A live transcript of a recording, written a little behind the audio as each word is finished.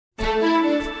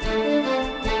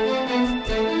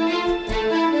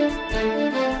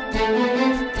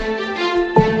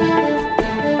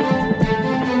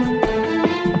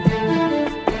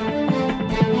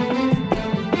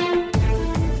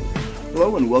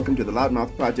welcome to the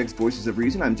Loudmouth Project's Voices of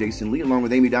Reason. I'm Jason Lee, along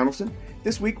with Amy Donaldson.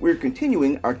 This week, we're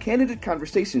continuing our Candidate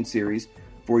Conversation series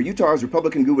for Utah's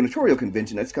Republican Gubernatorial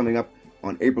Convention that's coming up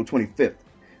on April 25th.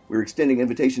 We're extending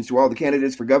invitations to all the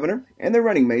candidates for governor and their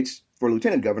running mates for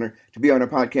lieutenant governor to be on our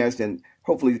podcast and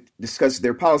hopefully discuss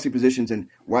their policy positions and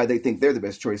why they think they're the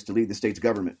best choice to lead the state's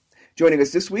government. Joining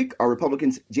us this week are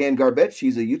Republicans Jan Garbett,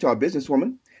 she's a Utah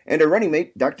businesswoman, and her running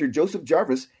mate, Dr. Joseph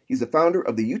Jarvis. He's the founder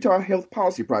of the Utah Health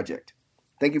Policy Project.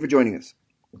 Thank you for joining us.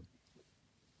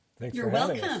 Thanks You're for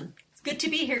having us. welcome. It's good to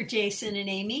be here, Jason and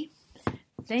Amy.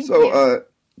 Thank you.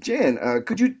 Jan,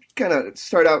 could you kind of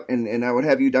start out, and I would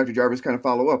have you, Dr. Jarvis, kind of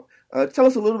follow up. Tell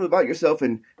us a little bit about yourself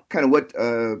and kind of what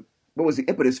was the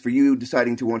impetus for you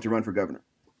deciding to want to run for governor?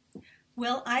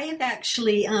 Well, I have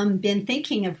actually been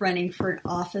thinking of running for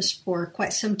office for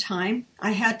quite some time.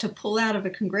 I had to pull out of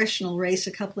a congressional race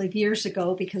a couple of years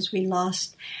ago because we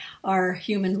lost our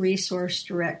human resource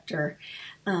director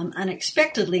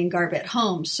unexpectedly in Garbett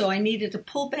Homes. So I needed to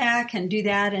pull back and do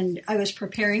that, and I was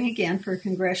preparing again for a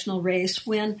congressional race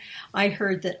when I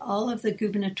heard that all of the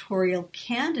gubernatorial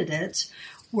candidates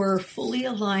were fully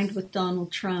aligned with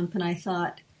Donald Trump, and I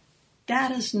thought,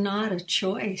 that is not a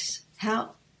choice.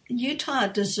 Utah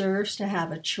deserves to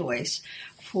have a choice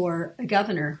for a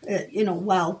governor.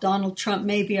 While Donald Trump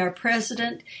may be our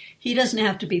president, he doesn't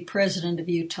have to be president of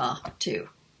Utah, too.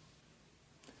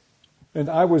 And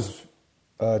I was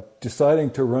deciding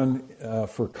to run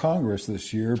for Congress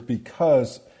this year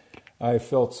because I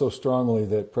felt so strongly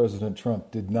that President Trump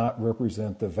did not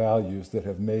represent the values that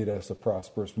have made us a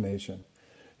prosperous nation.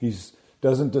 He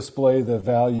doesn't display the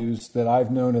values that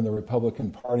I've known in the Republican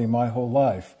Party my whole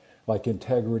life, like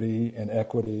integrity and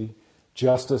equity,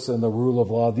 justice and the rule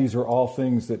of law. These are all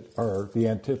things that are the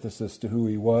antithesis to who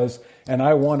he was. And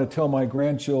I want to tell my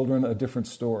grandchildren a different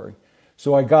story.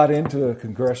 So I got into a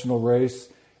congressional race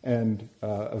and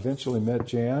eventually met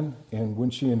Jan. And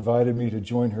when she invited me to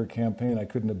join her campaign, I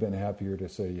couldn't have been happier to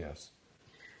say yes.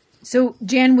 So,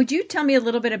 Jan, would you tell me a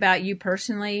little bit about you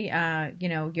personally,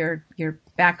 your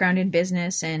background in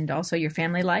business and also your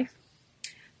family life?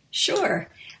 Sure.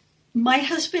 My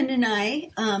husband and I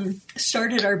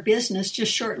started our business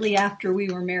just shortly after we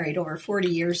were married, over 40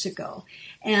 years ago.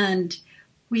 And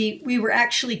we were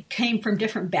actually came from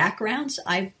different backgrounds.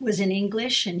 I was in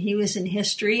English and he was in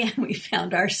history, and we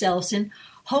found ourselves in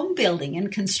home building and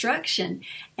construction.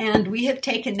 And we have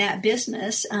taken that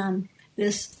business,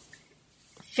 this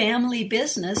family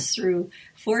business, through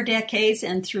 4 decades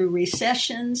and through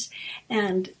recessions.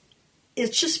 And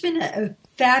it's just been a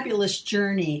fabulous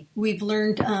journey. We've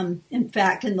learned, in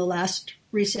fact, in the last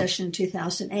recession in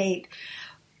 2008,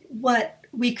 what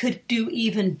we could do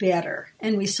even better.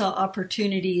 And we saw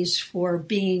opportunities for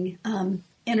being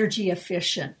energy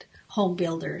efficient home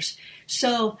builders.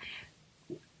 So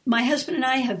my husband and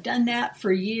I have done that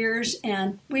for years,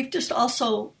 and we've just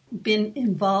also been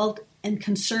involved and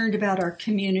concerned about our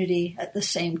community at the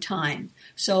same time.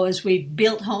 So as we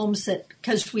built homes,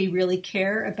 because we really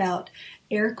care about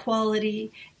air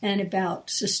quality and about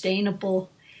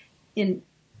sustainable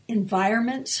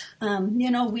environments,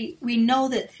 we know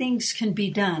that things can be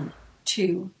done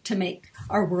to make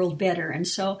our world better. And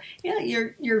so,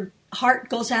 your heart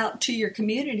goes out to your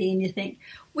community, and you think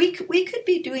we could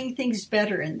be doing things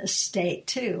better in this state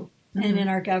too, mm-hmm. and in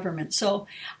our government. So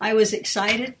I was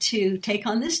excited to take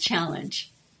on this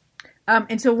challenge.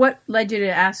 And so what led you to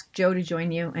ask Joe to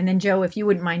join you? And then, Joe, if you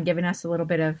wouldn't mind giving us a little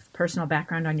bit of personal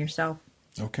background on yourself.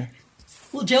 Okay.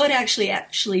 Well, Joe had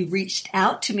actually reached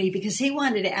out to me because he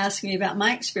wanted to ask me about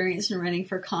my experience in running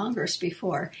for Congress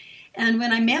before. And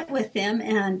when I met with him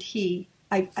and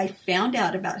I found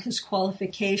out about his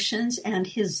qualifications and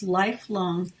his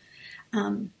lifelong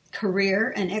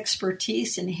career and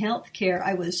expertise in healthcare,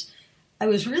 I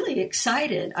was really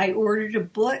excited. I ordered a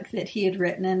book that he had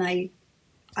written, and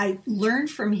I learned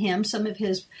from him some of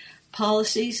his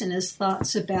policies and his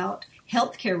thoughts about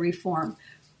healthcare reform,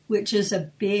 which is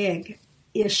a big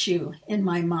issue in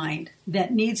my mind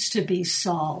that needs to be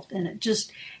solved. And it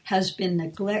just has been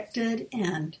neglected.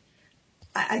 And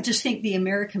I just think the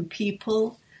American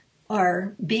people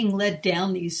are being led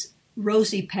down these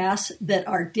rosy paths that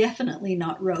are definitely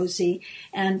not rosy.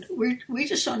 And we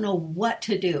just don't know what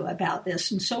to do about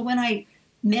this. And so when I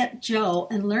met Joe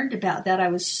and learned about that, I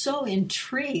was so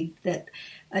intrigued that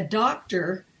a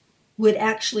doctor would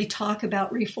actually talk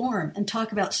about reform and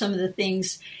talk about some of the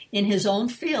things in his own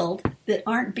field that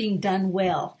aren't being done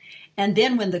well. And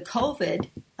then when the COVID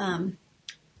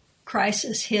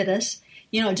crisis hit us,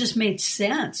 it just made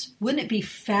sense. Wouldn't it be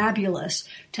fabulous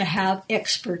to have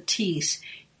expertise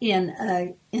in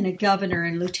a governor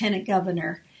and lieutenant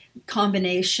governor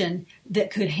combination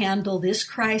that could handle this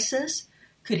crisis,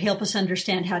 could help us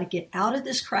understand how to get out of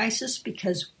this crisis,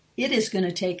 because it is going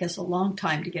to take us a long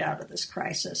time to get out of this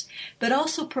crisis, but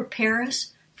also prepare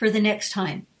us for the next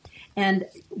time. And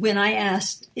when I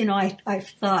asked, I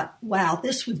thought, wow,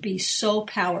 this would be so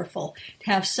powerful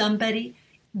to have somebody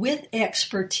with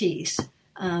expertise,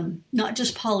 not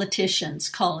just politicians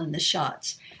calling the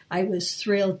shots. I was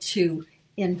thrilled to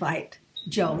invite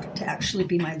Joe to actually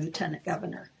be my lieutenant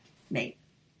governor mate.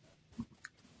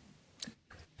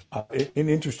 An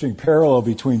interesting parallel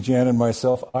between Jan and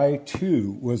myself. I,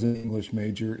 too, was an English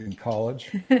major in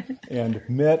college and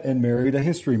met and married a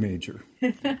history major.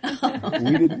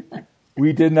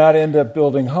 We did not end up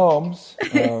building homes.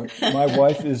 My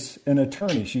wife is an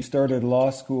attorney. She started law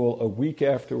school a week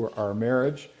after our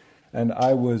marriage, and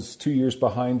I was 2 years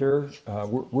behind her.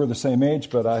 We're the same age,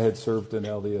 but I had served an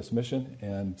LDS mission,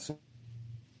 and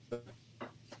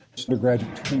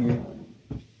undergraduate 2 years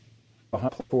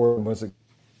behind her and was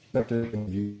accepted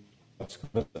in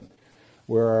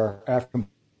where after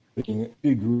completing a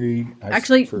degree.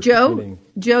 Actually, Joe,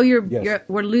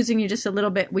 we're losing you just a little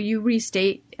bit. Will you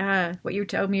restate what you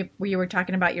told me where you were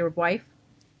talking about your wife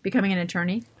becoming an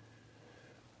attorney?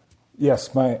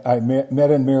 Yes, I met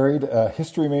and married a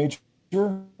history major,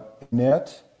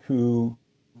 Annette, who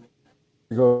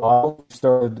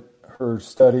started her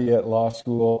study at law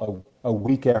school a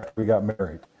week after we got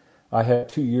married. I had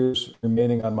 2 years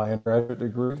remaining on my undergraduate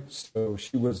degree, so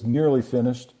she was nearly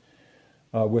finished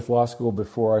with law school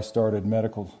before I started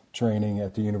medical training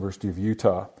at the University of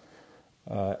Utah.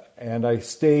 And I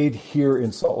stayed here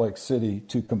in Salt Lake City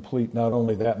to complete not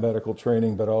only that medical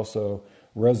training, but also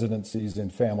residencies in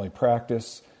family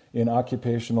practice, in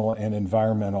occupational and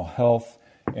environmental health,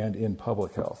 and in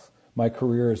public health. My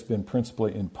career has been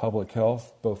principally in public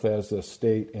health, both as a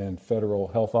state and federal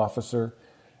health officer,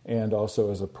 and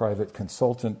also as a private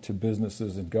consultant to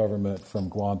businesses and government from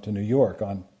Guam to New York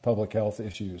on public health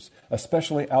issues,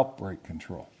 especially outbreak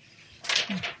control.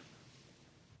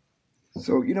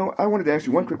 So, I wanted to ask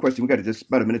you one quick question. We got just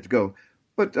about a minute to go.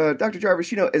 But Dr.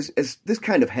 Jarvis, as this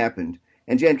kind of happened,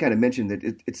 and Jan kind of mentioned that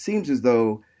it seems as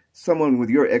though someone with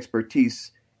your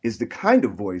expertise is the kind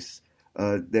of voice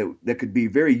that could be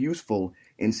very useful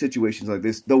in situations like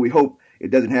this, though we hope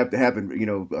it doesn't have to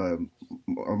happen,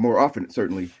 or more often,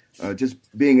 certainly. Just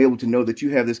being able to know that you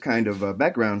have this kind of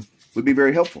background would be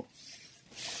very helpful.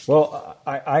 Well,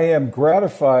 I am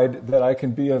gratified that I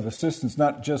can be of assistance,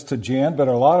 not just to Jan, but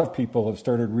a lot of people have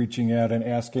started reaching out and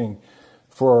asking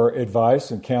for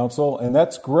advice and counsel, and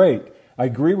that's great. I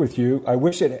agree with you. I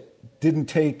wish it didn't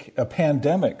take a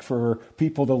pandemic for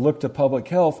people to look to public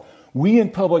health. We in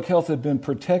public health have been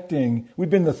we've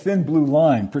been the thin blue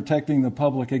line, protecting the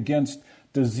public against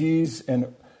disease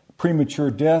and premature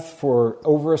death for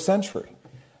over a century.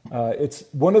 It's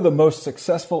one of the most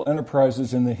successful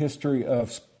enterprises in the history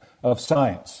of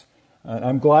science.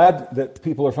 I'm glad that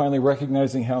people are finally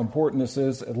recognizing how important this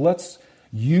is. Let's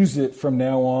use it from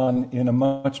now on in a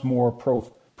much more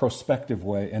prospective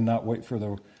way and not wait for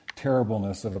the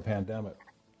terribleness of a pandemic.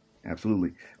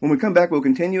 Absolutely. When we come back, we'll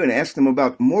continue and ask them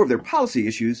about more of their policy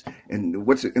issues and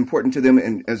what's important to them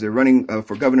and as they're running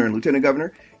for governor and lieutenant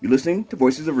governor. You're listening to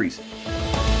Voices of Reason.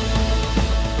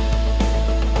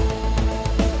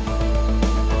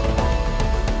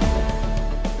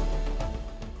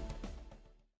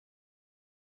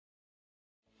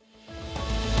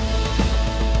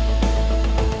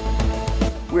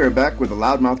 We are back with the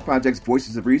Loudmouth Project's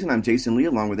Voices of Reason. I'm Jason Lee,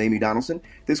 along with Amy Donaldson.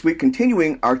 This week,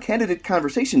 continuing our candidate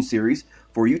conversation series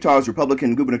for Utah's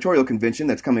Republican Gubernatorial Convention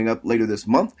that's coming up later this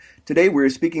month. Today, we're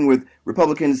speaking with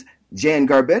Republicans Jan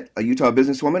Garbett, a Utah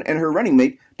businesswoman, and her running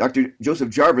mate, Dr. Joseph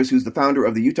Jarvis, who's the founder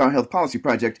of the Utah Health Policy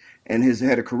Project and has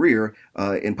had a career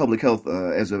in public health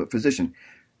as a physician.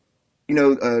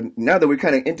 Now that we're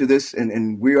kind of into this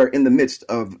and we are in the midst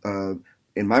of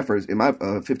in my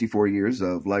 54 years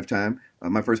of lifetime,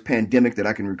 my first pandemic that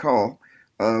I can recall,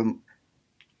 how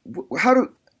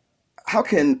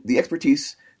can the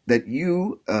expertise that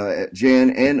you,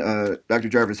 Jan, and Dr.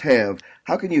 Jarvis have,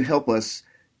 how can you help us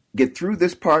get through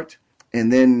this part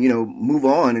and then, move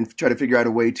on and try to figure out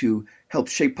a way to help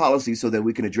shape policy so that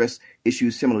we can address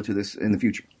issues similar to this in the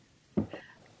future?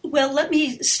 Well, let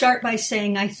me start by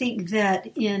saying I think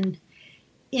that in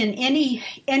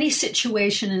any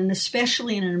situation, and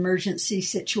especially in an emergency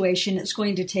situation, it's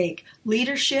going to take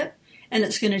leadership and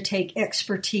it's going to take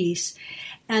expertise.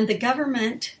 And the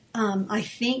government, I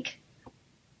think,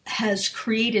 has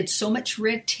created so much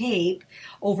red tape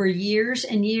over years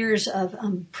and years of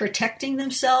protecting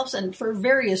themselves, and for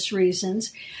various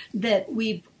reasons, that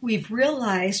we've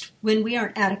realized when we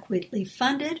aren't adequately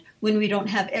funded, when we don't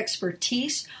have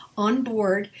expertise on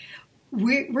board,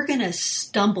 we're going to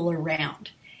stumble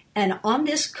around. And on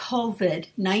this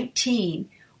COVID-19,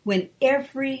 when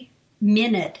every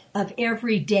minute of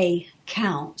every day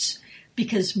counts,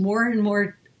 because more and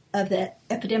more of the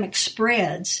epidemic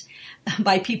spreads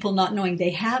by people not knowing they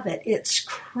have it, it's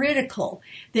critical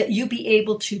that you be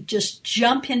able to just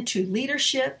jump into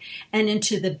leadership and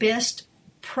into the best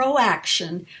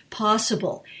proaction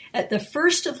possible. At the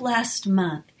first of last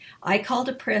month, I called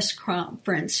a press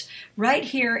conference right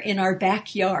here in our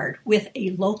backyard with a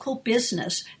local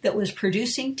business that was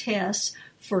producing tests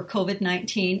for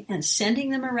COVID-19 and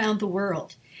sending them around the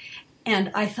world.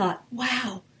 And I thought,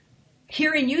 wow,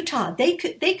 here in Utah, they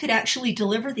could actually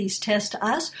deliver these tests to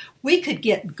us. We could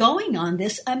get going on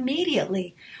this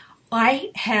immediately.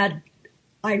 I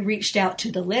reached out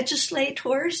to the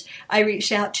legislators. I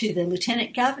reached out to the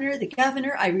lieutenant governor, the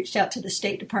governor. I reached out to the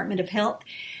State Department of Health.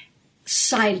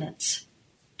 Silence.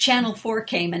 Channel 4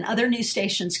 came and other news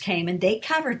stations came and they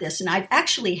covered this. And I've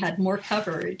actually had more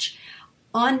coverage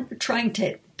on trying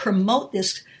to promote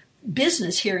this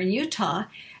business here in Utah,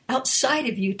 outside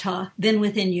of Utah, than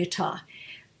within Utah.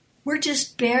 We're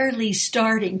just barely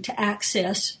starting to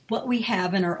access what we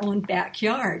have in our own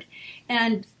backyard.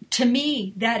 And to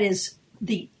me, that is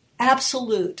the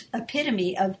absolute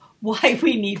epitome of why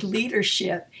we need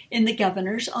leadership in the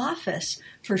governor's office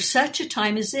for such a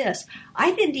time as this.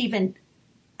 I didn't even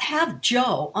have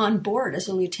Joe on board as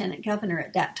a lieutenant governor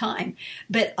at that time,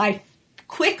 but I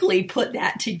quickly put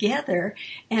that together,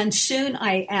 and soon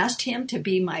I asked him to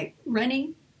be my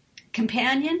running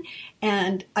companion,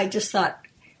 and I just thought,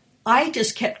 I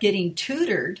just kept getting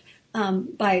tutored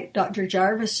by Dr.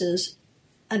 Jarvis's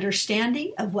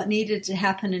understanding of what needed to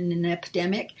happen in an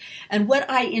epidemic. And what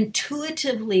I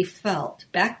intuitively felt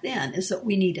back then is that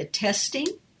we needed testing,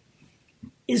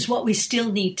 is what we still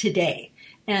need today.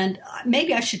 And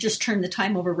maybe I should just turn the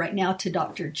time over right now to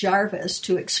Dr. Jarvis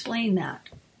to explain that.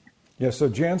 Yeah, so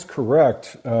Jan's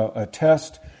correct. A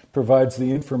test provides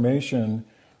the information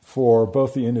for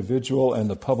both the individual and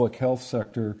the public health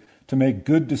sector to make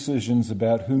good decisions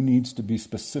about who needs to be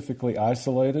specifically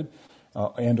isolated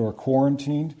and or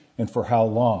quarantined, and for how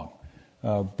long.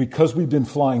 Because we've been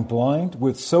flying blind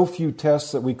with so few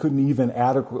tests that we couldn't even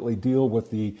adequately deal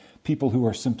with the people who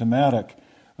are symptomatic,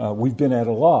 we've been at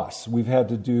a loss. We've had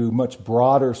to do much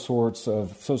broader sorts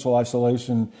of social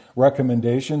isolation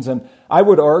recommendations. And I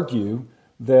would argue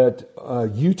that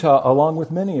Utah, along with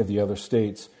many of the other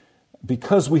states,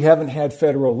 because we haven't had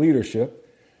federal leadership,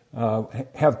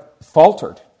 have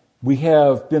faltered. We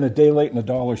have been a day late and a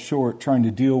dollar short trying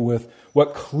to deal with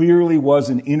what clearly was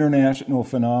an international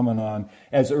phenomenon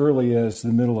as early as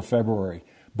the middle of February.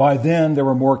 By then, there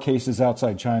were more cases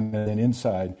outside China than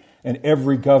inside, and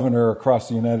every governor across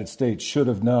the United States should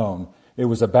have known it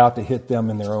was about to hit them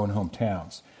in their own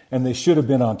hometowns. And they should have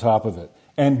been on top of it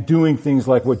and doing things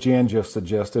like what Jan just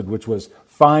suggested, which was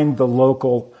find the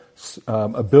local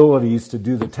abilities to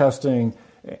do the testing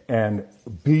and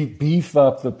beef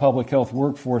up the public health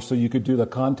workforce so you could do the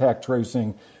contact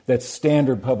tracing that's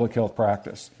standard public health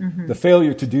practice. Mm-hmm. The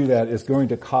failure to do that is going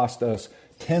to cost us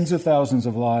tens of thousands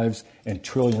of lives and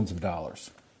trillions of dollars.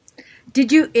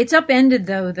 It's upended,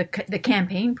 though, the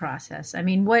campaign process. I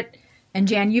mean, and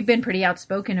Jan, you've been pretty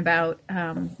outspoken about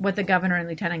what the governor and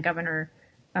lieutenant governor,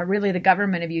 really the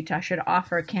government of Utah, should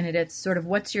offer candidates. Sort of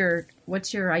what's your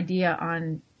idea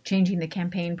on changing the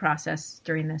campaign process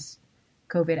during this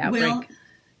COVID outbreak? Well,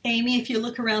 Amy, if you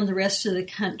look around the rest of the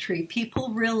country,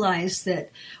 people realize that,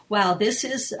 wow, this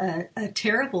is a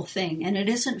terrible thing, and it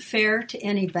isn't fair to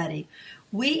anybody.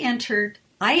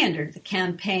 I entered the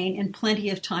campaign in plenty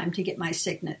of time to get my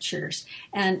signatures,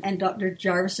 and Dr.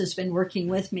 Jarvis has been working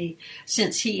with me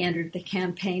since he entered the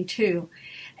campaign too.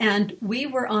 And we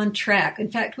were on track.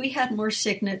 In fact, we had more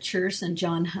signatures than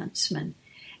Jon Huntsman,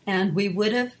 and we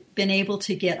would have been able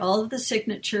to get all of the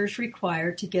signatures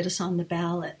required to get us on the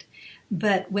ballot.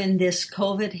 But when this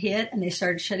COVID hit and they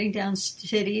started shutting down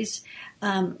cities,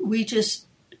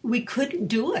 we couldn't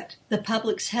do it. The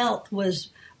public's health was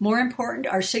more important.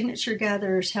 Our signature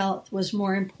gatherers' health was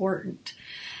more important.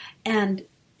 And,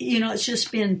 it's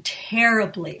just been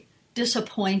terribly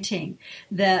disappointing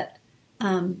that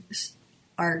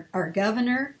our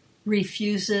governor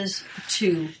refuses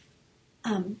to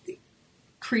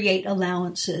create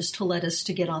allowances to let us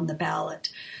to get on the ballot.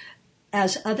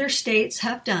 As other states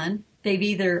have done, they've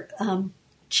either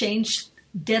changed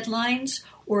deadlines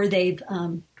or they've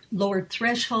lowered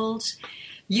thresholds.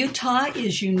 Utah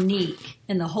is unique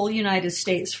in the whole United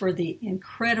States for the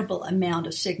incredible amount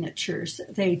of signatures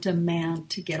that they demand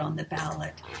to get on the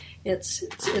ballot.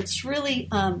 It's really,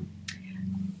 I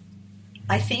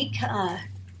think,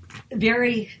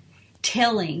 very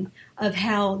telling of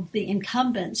how the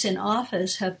incumbents in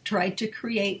office have tried to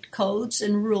create codes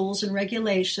and rules and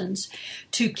regulations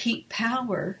to keep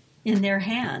power in their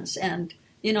hands. And,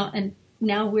 and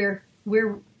now we're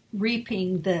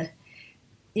reaping the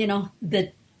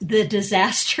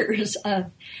disasters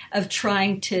of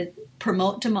trying to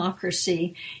promote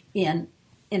democracy in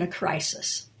a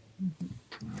crisis.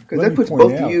 Because that puts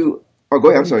both of you. Oh, go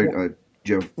ahead. I'm sorry,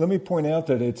 Joe. Let me point out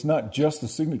that it's not just the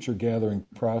signature gathering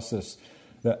process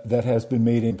that has been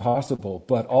made impossible,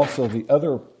 but also the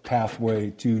other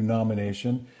pathway to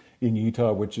nomination in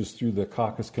Utah, which is through the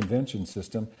caucus convention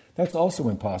system. That's also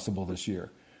impossible this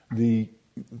year. The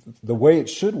way it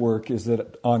should work is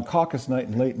that on caucus night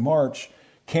in late March,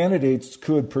 candidates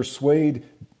could persuade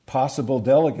possible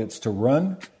delegates to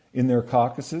run in their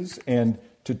caucuses and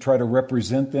to try to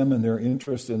represent them and their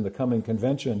interest in the coming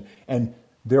convention. And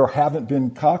there haven't been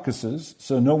caucuses,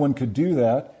 so no one could do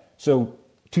that. So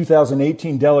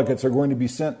 2018 delegates are going to be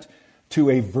sent to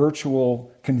a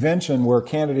virtual convention where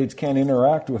candidates can't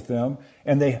interact with them,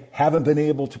 and they haven't been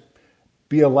able to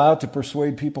be allowed to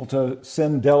persuade people to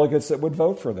send delegates that would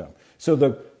vote for them. So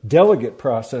the delegate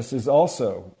process is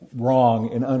also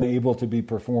wrong and unable to be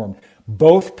performed.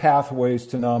 Both pathways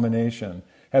to nomination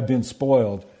have been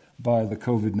spoiled by the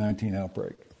COVID-19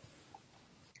 outbreak.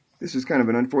 This is kind of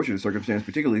an unfortunate circumstance,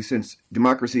 particularly since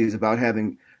democracy is about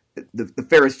having the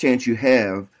fairest chance you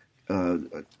have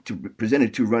to present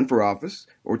it to run for office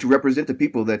or to represent the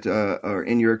people that are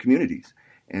in your communities.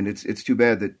 And it's too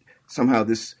bad that somehow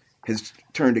this has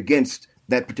turned against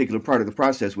that particular part of the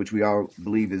process, which we all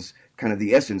believe is kind of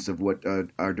the essence of what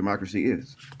our democracy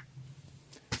is.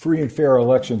 Free and fair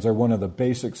elections are one of the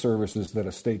basic services that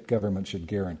a state government should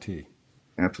guarantee.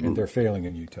 Absolutely. And they're failing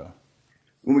in Utah.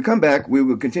 When we come back, we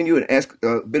will continue and ask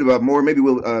a bit about more. Maybe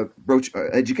we'll broach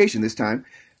education this time.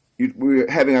 We're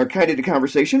having our candidate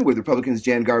conversation with Republicans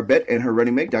Jan Garbett and her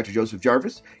running mate, Dr. Joseph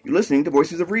Jarvis. You're listening to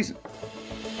Voices of Reason.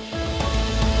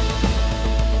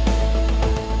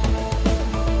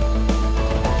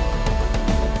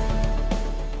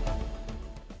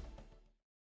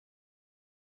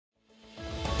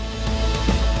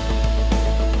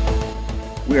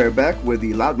 We are back with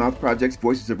the Loudmouth Project's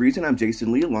Voices of Reason. I'm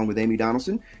Jason Lee, along with Amy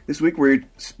Donaldson. This week we're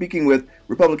speaking with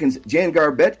Republicans Jan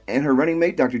Garbett and her running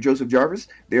mate, Dr. Joseph Jarvis.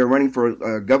 They are running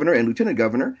for governor and lieutenant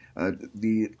governor.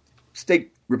 The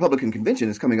state Republican convention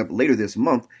is coming up later this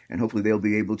month, and hopefully they'll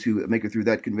be able to make it through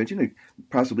that convention and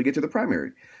possibly get to the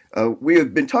primary. We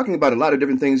have been talking about a lot of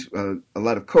different things, a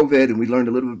lot of COVID, and we learned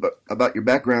a little bit about your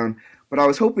background, but I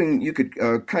was hoping you could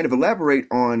kind of elaborate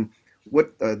on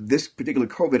what this particular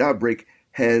COVID outbreak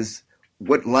has,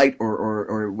 what light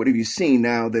or what have you seen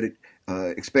now that it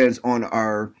expands on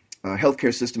our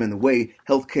healthcare system and the way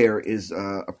healthcare is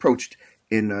approached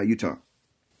in Utah?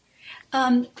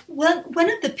 Well, one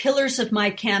of the pillars of my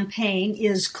campaign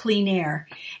is clean air,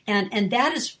 and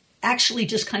that is actually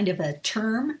just kind of a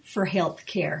term for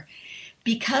healthcare.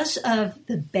 Because of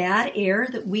the bad air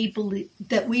that we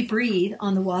breathe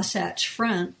on the Wasatch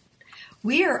Front,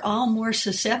 we are all more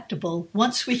susceptible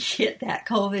once we get that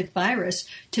COVID virus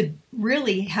to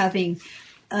really having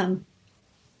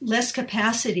less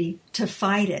capacity to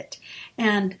fight it.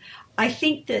 And I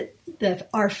think that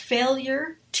our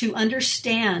failure to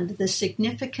understand the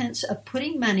significance of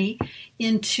putting money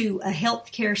into a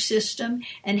healthcare system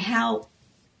and how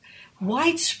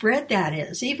widespread that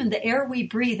is, even the air we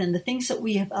breathe and the things that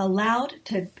we have allowed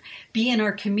to be in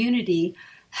our community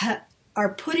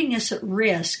are putting us at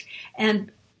risk.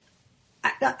 And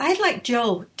I'd like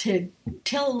Joe to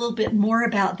tell a little bit more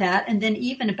about that, and then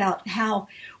even about how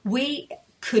we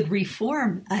could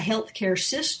reform a healthcare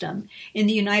system in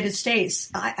the United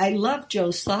States. I love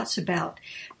Joe's thoughts about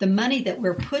the money that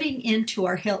we're putting into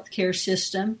our healthcare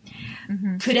system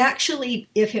could actually,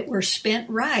 if it were spent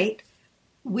right,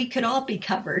 we could all be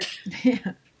covered.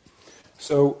 Yeah.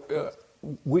 So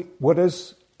what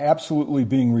is absolutely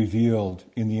being revealed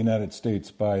in the United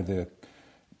States by the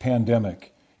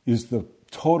pandemic is the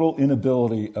total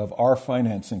inability of our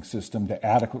financing system to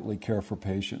adequately care for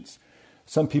patients.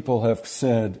 Some people have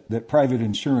said that private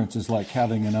insurance is like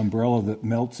having an umbrella that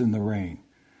melts in the rain.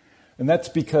 And that's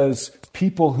because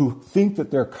people who think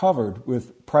that they're covered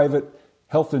with private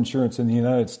health insurance in the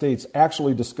United States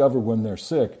actually discover when they're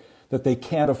sick that they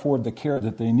can't afford the care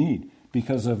that they need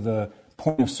because of the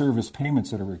point-of-service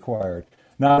payments that are required.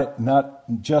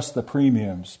 Not just the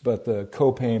premiums, but the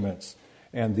co-payments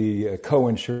and the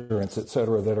co-insurance, et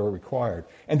cetera, that are required.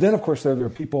 And then, of course, there are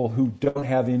people who don't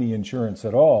have any insurance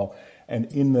at all. And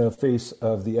in the face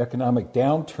of the economic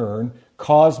downturn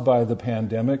caused by the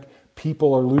pandemic,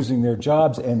 people are losing their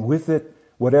jobs, and with it,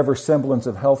 whatever semblance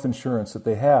of health insurance that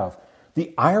they have.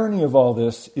 The irony of all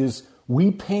this is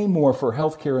we pay more for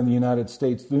health care in the United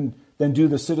States than do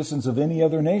the citizens of any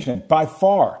other nation, by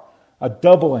far. A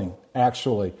doubling,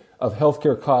 actually, of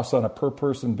healthcare costs on a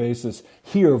per-person basis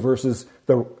here versus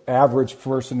the average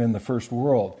person in the first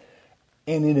world.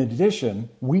 And in addition,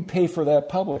 we pay for that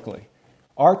publicly.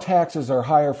 Our taxes are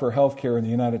higher for healthcare in the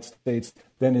United States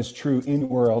than is true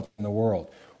anywhere else in the world.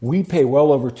 We pay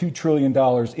well over $2 trillion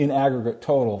in aggregate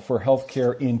total for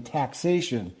healthcare in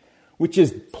taxation, which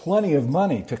is plenty of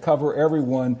money to cover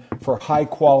everyone for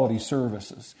high-quality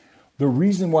services. The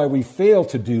reason why we fail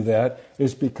to do that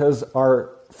is because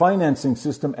our financing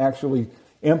system actually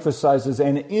emphasizes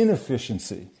an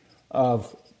inefficiency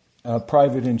of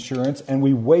private insurance, and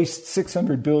we waste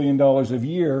 $600 billion a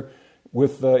year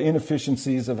with the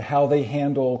inefficiencies of how they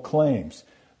handle claims,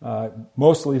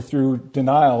 mostly through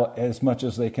denial as much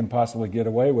as they can possibly get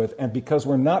away with. And because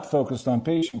we're not focused on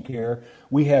patient care,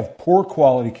 we have poor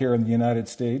quality care in the United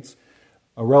States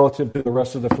relative to the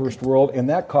rest of the first world, and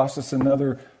that costs us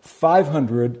another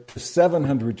 $500 to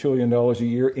 $700 trillion a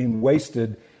year in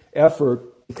wasted effort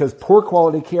because poor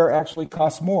quality care actually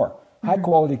costs more. High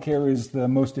quality care is the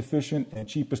most efficient and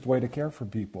cheapest way to care for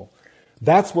people.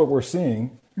 That's what we're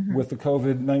seeing with the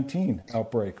COVID-19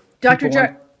 outbreak.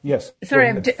 Dr. Yes.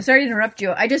 Sorry to interrupt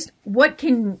you. What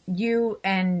can you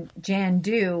and Jan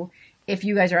do if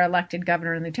you guys are elected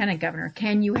governor and lieutenant governor?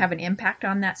 Can you have an impact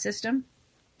on that system?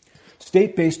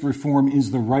 State-based reform is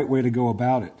the right way to go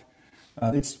about it.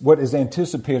 It's what is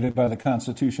anticipated by the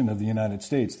Constitution of the United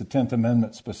States, the 10th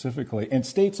Amendment specifically. And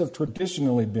states have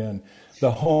traditionally been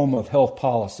the home of health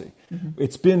policy.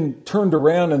 It's been turned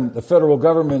around, and the federal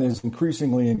government is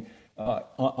increasingly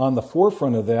on the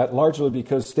forefront of that, largely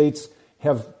because states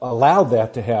have allowed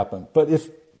that to happen. But if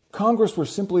Congress were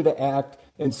simply to act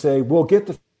and say, we'll get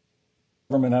the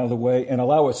government out of the way and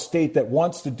allow a state that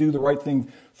wants to do the right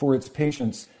thing for its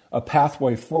patients a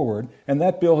pathway forward, and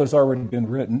that bill has already been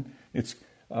written. It's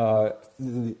the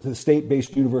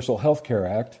State-Based Universal Health Care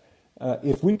Act.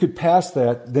 If we could pass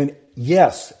that, then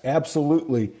yes,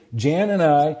 absolutely. Jan and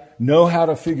I know how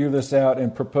to figure this out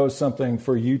and propose something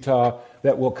for Utah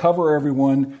that will cover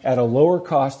everyone at a lower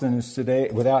cost than is today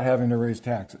without having to raise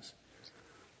taxes.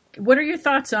 What are your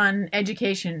thoughts on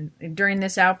education? During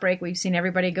this outbreak, we've seen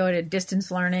everybody go to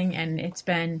distance learning, and it's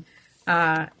been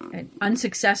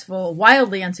unsuccessful,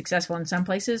 wildly unsuccessful in some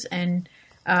places, and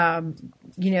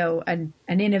an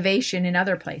innovation in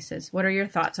other places. What are your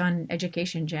thoughts on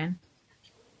education, Jan?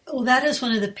 Well, that is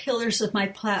one of the pillars of my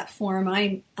platform.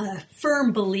 I'm a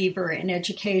firm believer in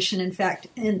education. In fact,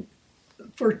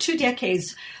 for 2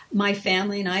 decades, my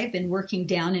family and I have been working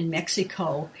down in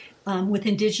Mexico with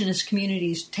indigenous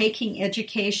communities, taking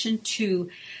education to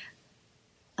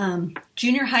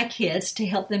junior high kids to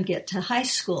help them get to high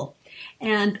school.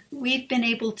 And we've been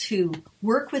able to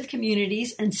work with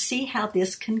communities and see how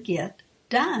this can get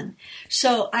done.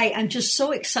 So I'm just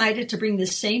so excited to bring the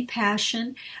same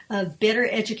passion of better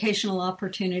educational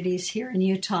opportunities here in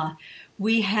Utah.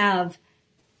 We have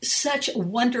such a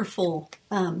wonderful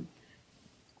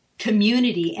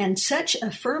community and such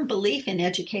a firm belief in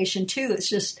education, too. It's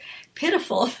just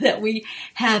pitiful that we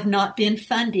have not been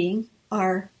funding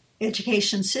our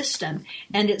education system,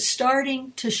 and it's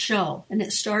starting to show, and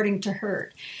it's starting to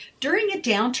hurt. During a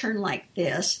downturn like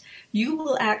this, you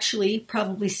will actually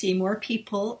probably see more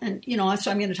people, and so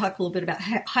I'm going to talk a little bit about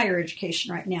higher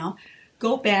education right now,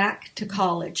 go back to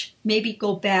college, maybe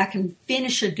go back and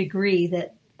finish a degree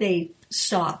that they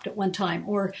stopped at one time,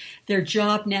 or their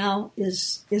job now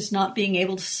is not being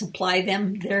able to supply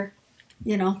them their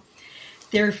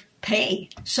pay.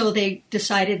 So they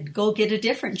decided to go get a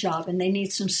different job, and they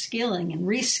need some skilling and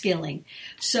reskilling.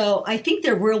 So I think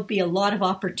there will be a lot of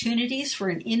opportunities for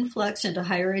an influx into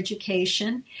higher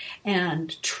education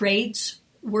and trades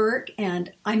work,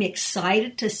 and I'm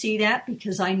excited to see that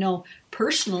because I know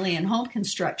personally in home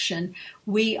construction,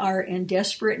 we are in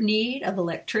desperate need of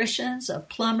electricians, of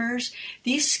plumbers,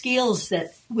 these skills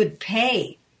that would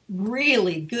pay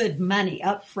really good money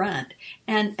up front.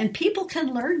 And people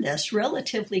can learn this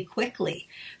relatively quickly.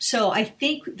 So I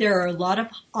think there are a lot of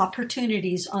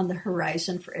opportunities on the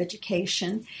horizon for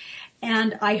education.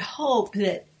 And I hope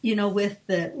that, with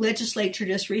the legislature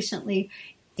just recently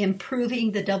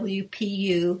improving the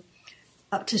WPU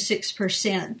up to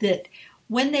 6%, that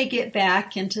when they get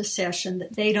back into session,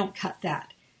 that they don't cut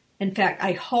that. In fact,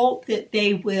 I hope that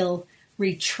they will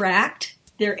retract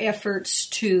their efforts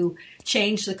to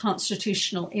change the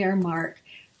constitutional earmark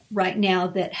right now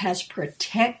that has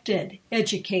protected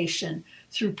education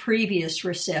through previous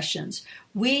recessions.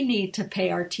 We need to pay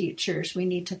our teachers. We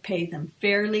need to pay them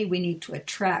fairly. We need to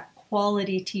attract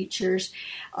quality teachers.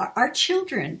 Our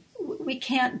children, we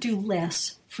can't do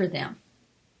less for them.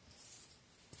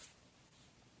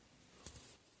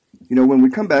 You know, when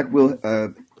we come back, we'll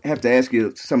have to ask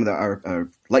you some of our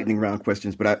lightning round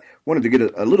questions, but I wanted to get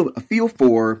a feel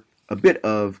for a bit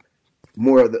of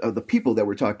more of the people that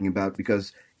we're talking about,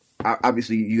 because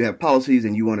obviously you have policies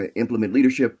and you want to implement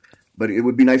leadership, but it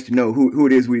would be nice to know who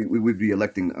it is we would be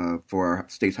electing for our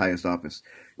state's highest office.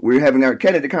 We're having our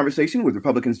candidate conversation with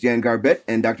Republicans Jan Garbett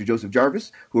and Dr. Joseph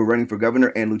Jarvis, who are running for governor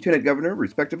and lieutenant governor,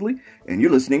 respectively, and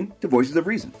you're listening to Voices of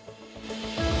Reason.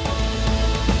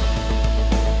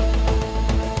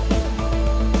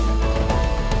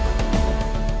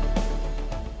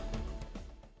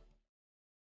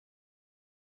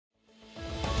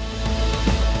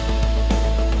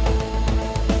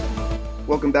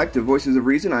 Welcome back to Voices of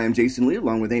Reason. I am Jason Lee,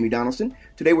 along with Amy Donaldson.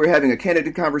 Today we're having a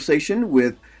candidate conversation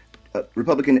with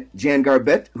Republican Jan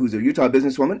Garbett, who's a Utah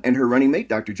businesswoman, and her running mate,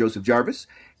 Dr. Joseph Jarvis.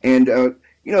 And,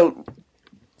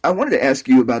 I wanted to ask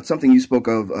you about something you spoke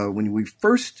of when we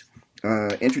first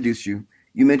introduced you.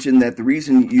 You mentioned that the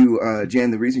reason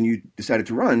the reason you decided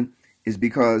to run is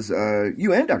because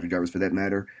you and Dr. Jarvis, for that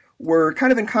matter, were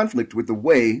kind of in conflict with the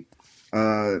way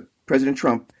President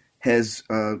Trump has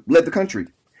led the country.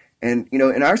 And,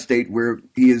 in our state, where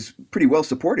he is pretty well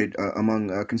supported among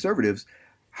conservatives,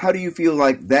 how do you feel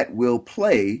like that will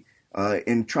play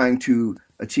in trying to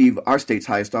achieve our state's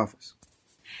highest office?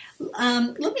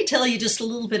 Let me tell you just a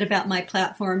little bit about my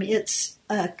platform. It's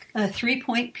a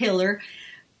 3-point pillar: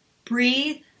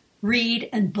 breathe, read,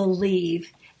 and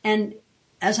believe. And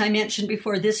as I mentioned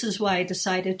before, this is why I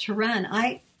decided to run.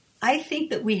 I think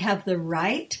that we have the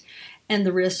right and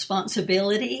the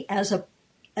responsibility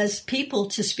as people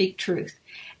to speak truth.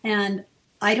 And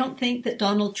I don't think that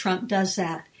Donald Trump does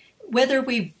that. Whether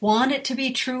we want it to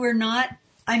be true or not,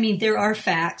 there are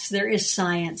facts, there is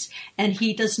science, and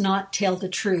he does not tell the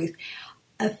truth.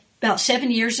 About 7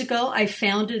 years ago, I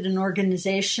founded an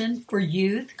organization for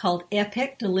youth called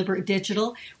EPIC, Deliberate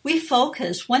Digital.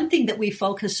 One thing that we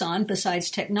focus on, besides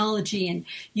technology and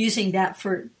using that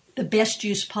for the best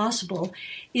use possible,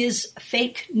 is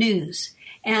fake news.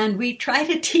 And we try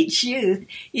to teach youth,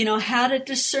 how to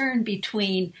discern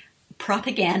between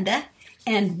propaganda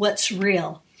and what's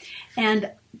real.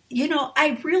 And,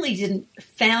 I really didn't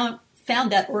found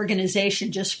that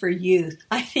organization just for youth.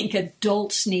 I think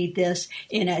adults need this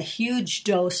in a huge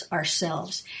dose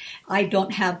ourselves. I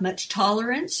don't have much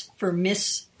tolerance for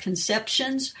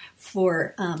misconceptions,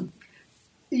 for,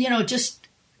 just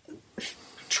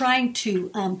trying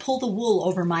to pull the wool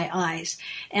over my eyes.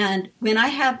 And when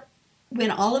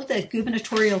all of the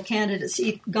gubernatorial candidates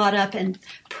got up and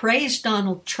praised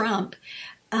Donald Trump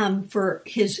for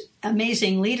his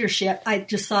amazing leadership, I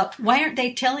just thought, why aren't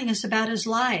they telling us about his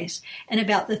lies and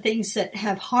about the things that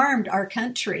have harmed our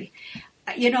country?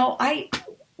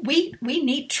 We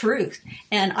need truth,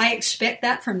 and I expect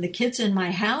that from the kids in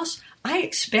my house. I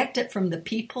expect it from the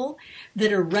people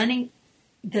that are running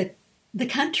the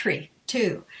country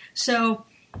too. So.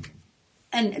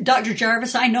 And Dr.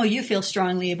 Jarvis, I know you feel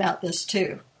strongly about this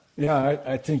too. Yeah,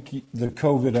 I think the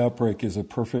COVID outbreak is a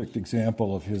perfect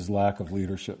example of his lack of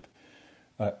leadership.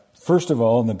 First of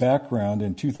all, in the background,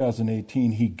 in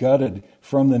 2018, he gutted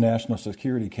from the National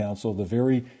Security Council the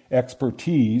very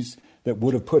expertise that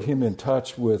would have put him in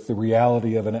touch with the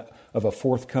reality of a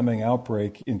forthcoming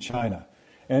outbreak in China.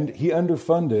 And he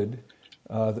underfunded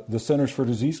the Centers for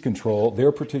Disease Control,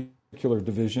 their particular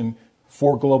division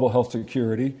for global health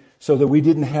security, so that we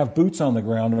didn't have boots on the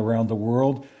ground around the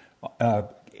world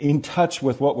in touch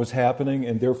with what was happening,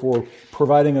 and therefore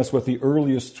providing us with the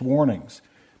earliest warnings.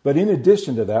 But in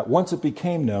addition to that, once it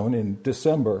became known in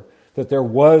December that there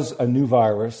was a new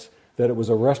virus, that it was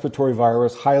a respiratory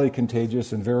virus, highly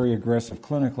contagious and very aggressive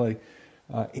clinically,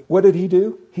 what did he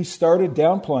do? He started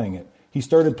downplaying it. He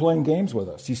started playing games with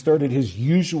us. He started his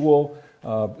usual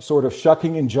sort of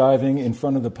shucking and jiving in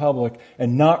front of the public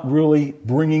and not really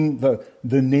bringing the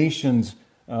nation's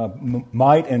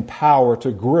might and power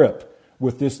to grip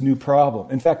with this new problem.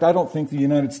 In fact, I don't think the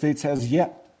United States has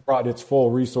yet brought its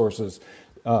full resources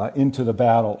into the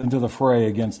battle, into the fray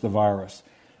against the virus.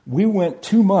 We went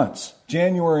 2 months,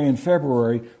 January and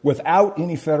February, without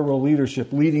any federal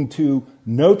leadership, leading to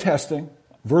no testing,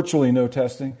 virtually no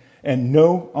testing, and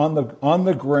no on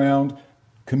the ground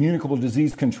communicable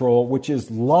disease control, which is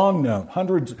long known,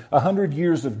 100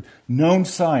 years of known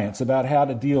science about how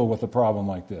to deal with a problem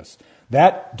like this.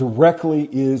 That directly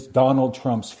is Donald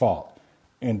Trump's fault.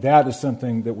 And that is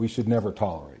something that we should never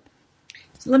tolerate.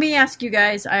 So let me ask you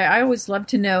guys, I always love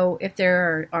to know if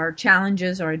there are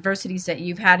challenges or adversities that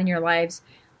you've had in your lives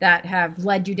that have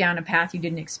led you down a path you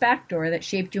didn't expect or that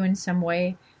shaped you in some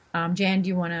way. Jan, do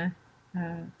you want to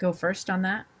go first on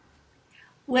that?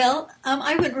 Well,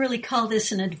 I wouldn't really call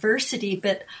this an adversity,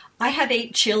 but I have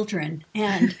 8 children,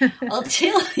 and I'll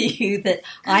tell you that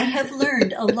I have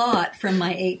learned a lot from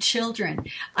my 8 children.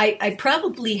 I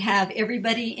probably have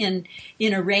everybody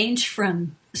in a range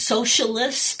from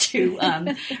socialists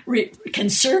to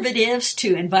conservatives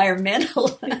to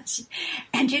environmentalists.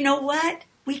 And you know what?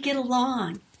 We get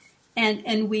along.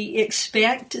 And we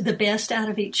expect the best out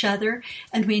of each other,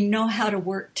 and we know how to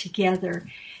work together.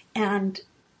 And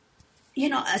you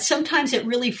know, sometimes it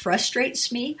really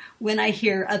frustrates me when I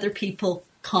hear other people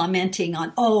commenting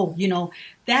on, oh, you know,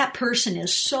 that person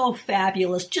is so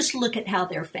fabulous. Just look at how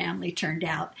their family turned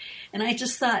out. And I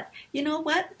just thought, you know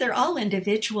what? They're all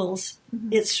individuals.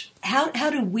 Mm-hmm. It's how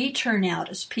do we turn out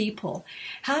as people?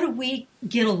 How do we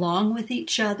get along with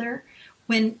each other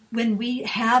when we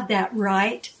have that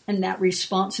right and that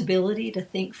responsibility to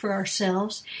think for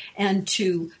ourselves and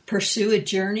to pursue a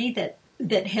journey that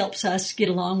helps us get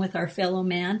along with our fellow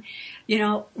man? You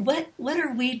know, what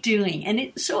are we doing?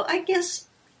 And so I guess,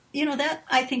 you know, that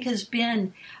I think has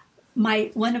been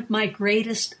one of my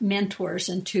greatest mentors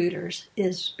and tutors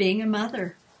is being a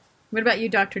mother. What about you,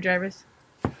 Dr. Jarvis?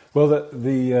 Well,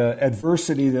 the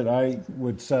adversity that I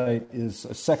would cite is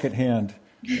a secondhand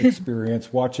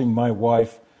experience watching my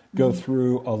wife go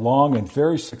through a long and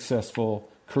very successful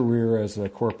career as a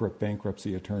corporate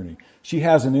bankruptcy attorney. She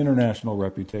has an international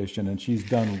reputation, and she's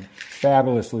done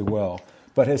fabulously well,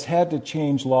 but has had to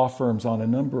change law firms on a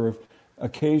number of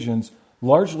occasions,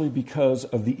 largely because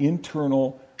of the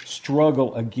internal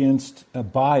struggle against a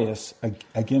bias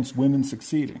against women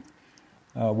succeeding.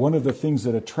 One of the things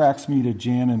that attracts me to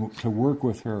Jan and to work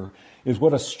with her is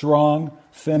what a strong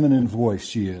feminine voice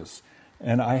she is.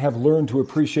 And I have learned to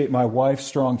appreciate my wife's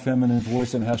strong feminine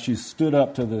voice and how she's stood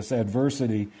up to this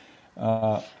adversity.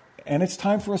 And it's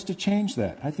time for us to change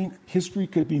that. I think history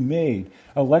could be made,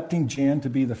 electing Jan to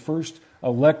be the first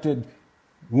elected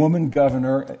woman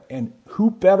governor. And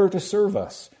who better to serve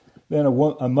us than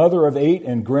a mother of 8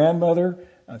 and grandmother?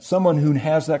 Someone who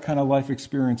has that kind of life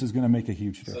experience is going to make a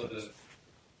huge difference.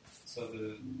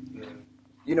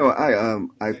 You know,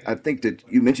 I think that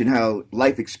you mentioned how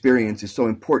life experience is so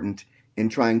important in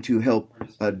trying to help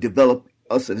develop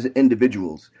us as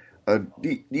individuals.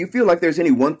 Do you feel like there's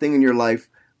any one thing in your life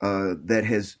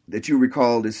that you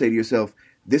recall to say to yourself,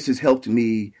 this has helped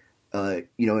me,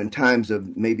 in times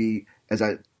of maybe as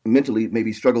I mentally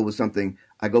maybe struggle with something,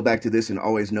 I go back to this and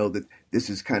always know that this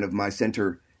is kind of my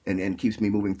center and keeps me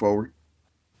moving forward?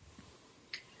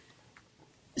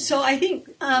 So I think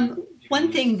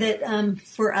one thing that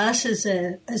for us as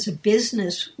a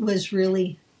business was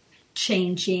really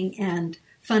changing and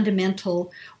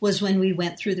fundamental was when we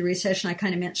went through the recession. I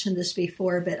kind of mentioned this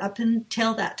before, but up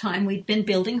until that time, we'd been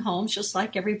building homes just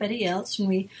like everybody else, and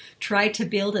we tried to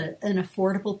build an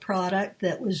affordable product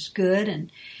that was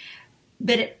good.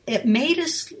 But it made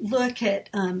us look at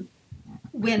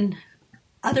when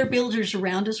other builders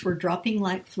around us were dropping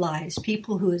like flies,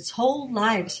 people whose whole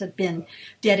lives have been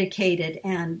dedicated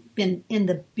and been in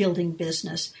the building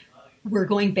business were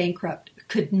going bankrupt,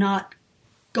 could not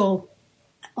go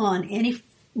on any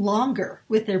longer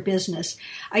with their business.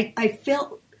 I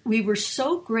felt we were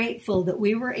so grateful that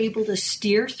we were able to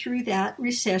steer through that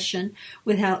recession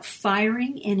without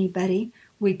firing anybody.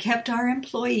 We kept our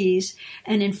employees,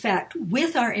 and in fact,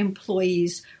 with our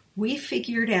employees, we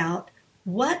figured out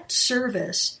what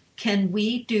service can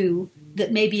we do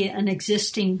that maybe an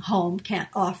existing home can't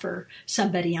offer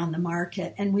somebody on the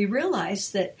market. And we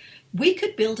realized that we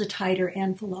could build a tighter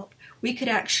envelope. We could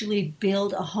actually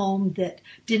build a home that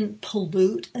didn't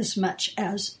pollute as much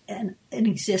as an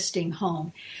existing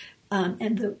home.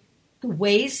 And the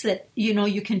ways that,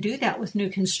 you can do that with new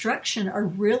construction are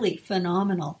really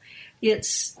phenomenal.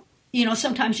 It's,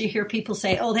 sometimes you hear people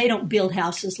say, oh, they don't build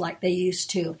houses like they used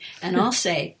to. And I'll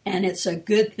say, and it's a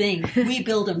good thing, we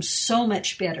build them so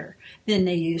much better than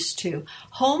they used to.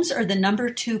 Homes are the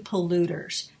number 2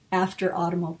 polluters after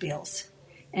automobiles.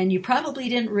 And you probably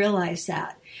didn't realize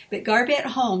that. But Garbett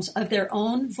Homes, of their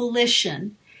own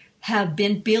volition, have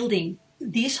been building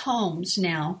these homes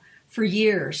now for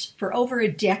years, for over a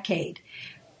decade.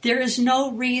 There is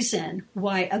no reason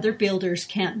why other builders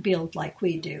can't build like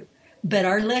we do. But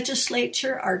our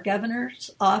legislature, our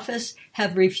governor's office,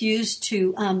 have refused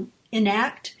to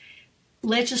enact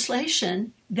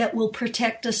legislation that will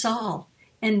protect us all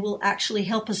and will actually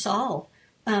help us all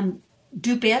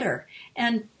do better.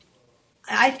 And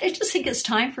I just think it's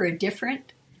time for a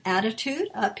different attitude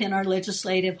up in our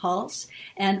legislative halls.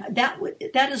 And that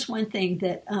is one thing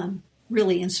that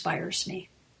really inspires me.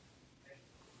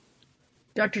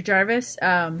 Dr. Jarvis,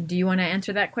 do you want to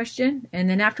answer that question? And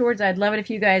then afterwards, I'd love it if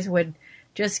you guys would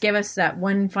just give us that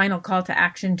one final call to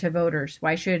action to voters.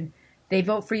 Why should they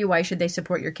vote for you? Why should they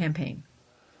support your campaign?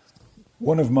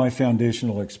 One of my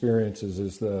foundational experiences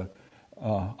is the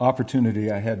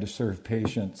opportunity I had to serve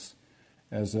patients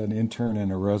as an intern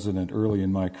and a resident early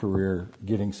in my career,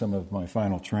 getting some of my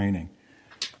final training.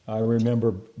 I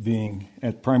remember being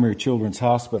at Primary Children's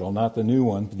Hospital, not the new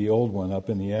one, the old one up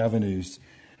in the avenues,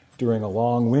 during a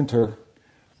long winter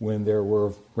when there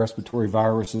were respiratory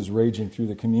viruses raging through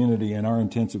the community, and our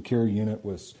intensive care unit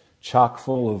was chock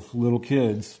full of little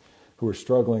kids who were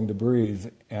struggling to breathe.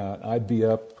 I'd be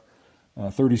up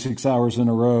 36 hours in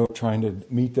a row trying to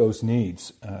meet those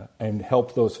needs and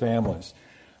help those families.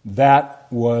 That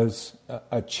was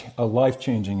a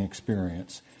life-changing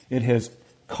experience. It has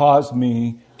caused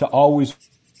me to always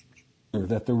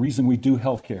remember that the reason we do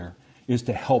healthcare is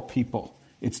to help people.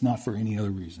 It's not for any other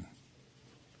reason.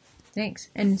 Thanks.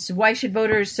 And so why should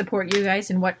voters support you guys,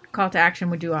 and what call to action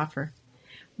would you offer?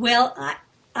 Well,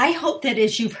 I hope that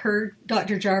as you've heard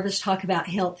Dr. Jarvis talk about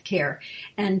health care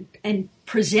and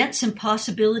present some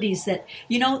possibilities that,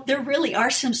 there really are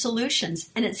some solutions.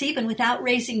 And it's even without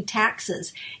raising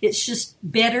taxes. It's just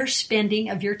better spending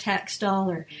of your tax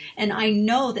dollar. And I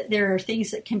know that there are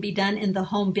things that can be done in the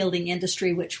home building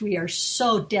industry, which we are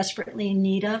so desperately in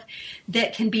need of,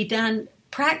 that can be done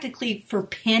practically for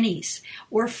pennies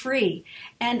or free.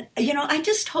 And, I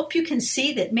just hope you can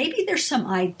see that maybe there's some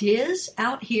ideas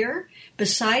out here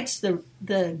besides the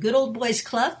good old boys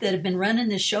club that have been running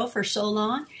this show for so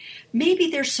long. Maybe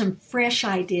there's some fresh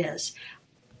ideas.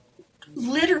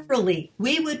 Literally,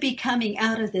 we would be coming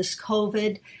out of this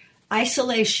COVID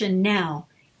isolation now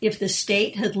if the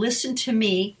state had listened to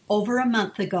me over a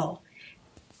month ago.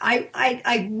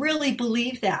 I really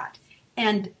believe that.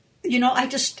 And I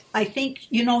think,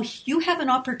 you have an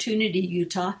opportunity,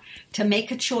 Utah, to make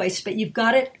a choice, but you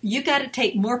got to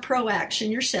take more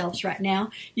pro-action yourselves right now.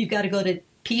 You've got to go to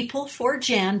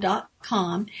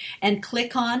people4jan.com and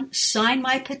click on sign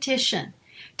my petition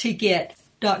to get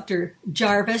Dr.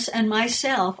 Jarvis and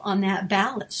myself on that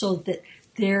ballot so that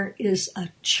there is a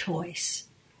choice.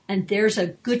 And there's a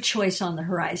good choice on the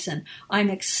horizon. I'm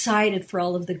excited for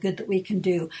all of the good that we can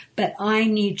do, but I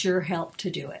need your help to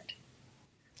do it.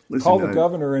 Listen, call the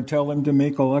governor and tell him to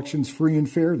make elections free and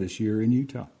fair this year in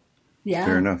Utah. Yeah.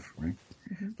 Fair enough, right?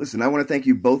 Mm-hmm. Listen, I want to thank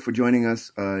you both for joining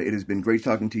us. It has been great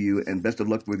talking to you, and best of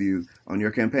luck with you on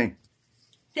your campaign.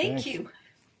 Thank you.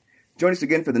 Join us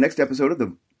again for the next episode of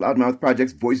the Loudmouth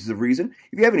Project's Voices of Reason.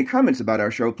 If you have any comments about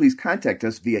our show, please contact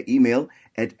us via email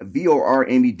at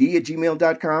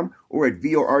vormed@gmail.com or at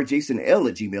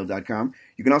vorjasonl@gmail.com.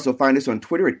 You can also find us on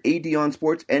Twitter at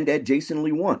ADOnSports and at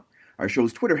JasonLee1. Our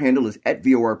show's Twitter handle is at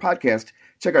VOR Podcast.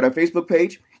 Check out our Facebook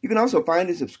page. You can also find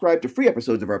and subscribe to free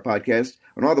episodes of our podcast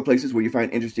on all the places where you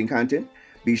find interesting content.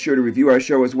 Be sure to review our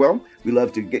show as well. We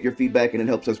love to get your feedback, and it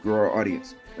helps us grow our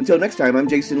audience. Until next time, I'm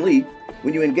Jason Lee.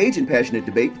 When you engage in passionate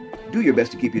debate, do your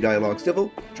best to keep your dialogue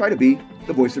civil. Try to be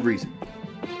the voice of reason.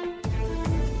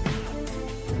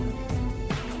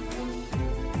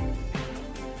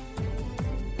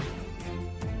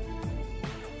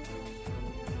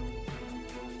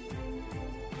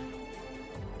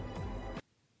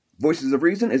 Voices of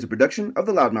Reason is a production of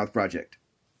the Loudmouth Project.